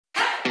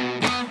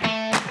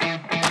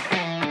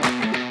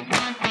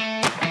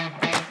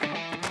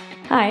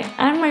Hi,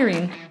 I'm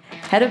Irene,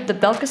 head of the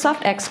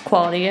Belkasoft X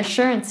quality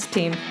assurance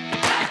team.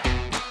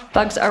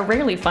 Bugs are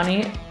rarely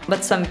funny,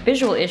 but some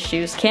visual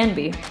issues can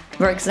be.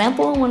 For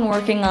example, when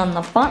working on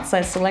the font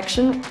size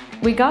selection,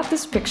 we got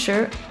this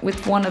picture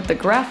with one of the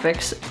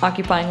graphics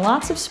occupying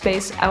lots of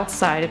space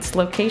outside its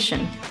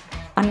location.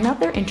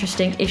 Another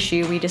interesting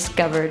issue we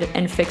discovered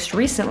and fixed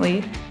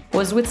recently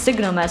was with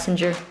Signal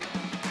Messenger.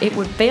 It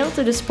would fail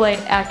to display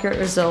accurate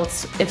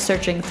results if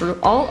searching through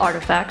all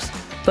artifacts,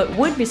 but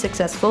would be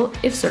successful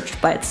if searched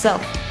by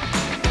itself.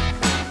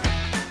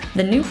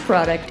 The new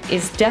product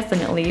is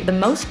definitely the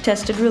most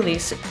tested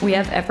release we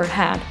have ever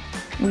had.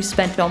 We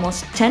spent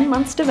almost 10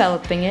 months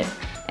developing it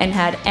and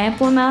had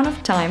ample amount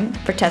of time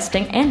for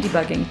testing and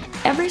debugging.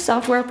 Every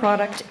software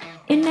product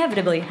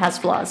inevitably has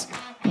flaws,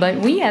 but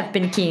we have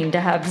been keen to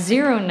have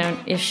zero known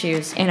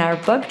issues in our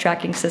bug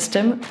tracking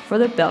system for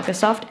the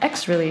Belkasoft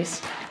X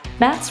release.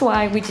 That's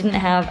why we didn't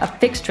have a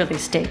fixed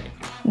release date.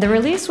 The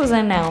release was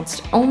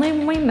announced only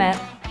when we met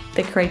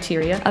the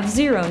criteria of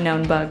zero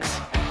known bugs.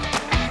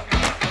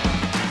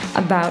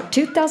 About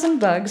 2,000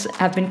 bugs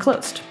have been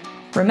closed.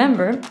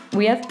 Remember,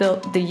 we have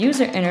built the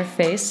user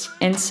interface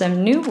and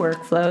some new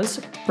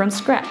workflows from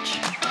scratch.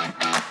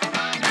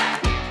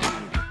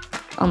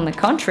 On the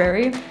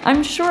contrary,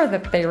 I'm sure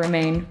that they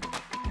remain.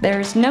 There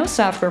is no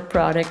software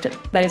product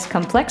that is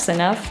complex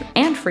enough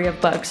and free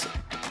of bugs.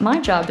 My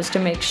job is to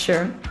make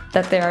sure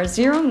that there are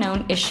zero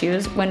known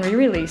issues when we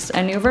release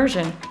a new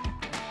version.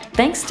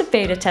 Thanks to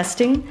beta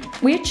testing,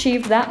 we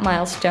achieved that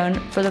milestone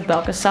for the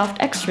Belkasoft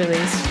X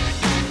release.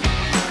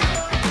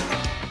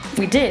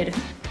 We did.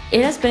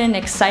 It has been an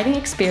exciting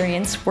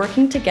experience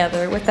working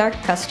together with our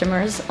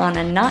customers on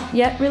a not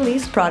yet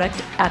released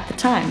product at the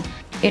time.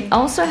 It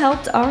also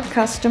helped our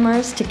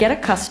customers to get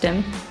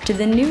accustomed to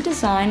the new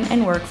design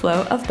and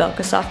workflow of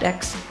Belkasoft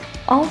X.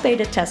 All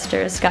beta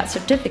testers got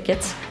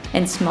certificates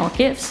and small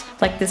gifts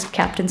like this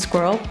Captain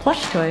Squirrel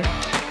plush toy.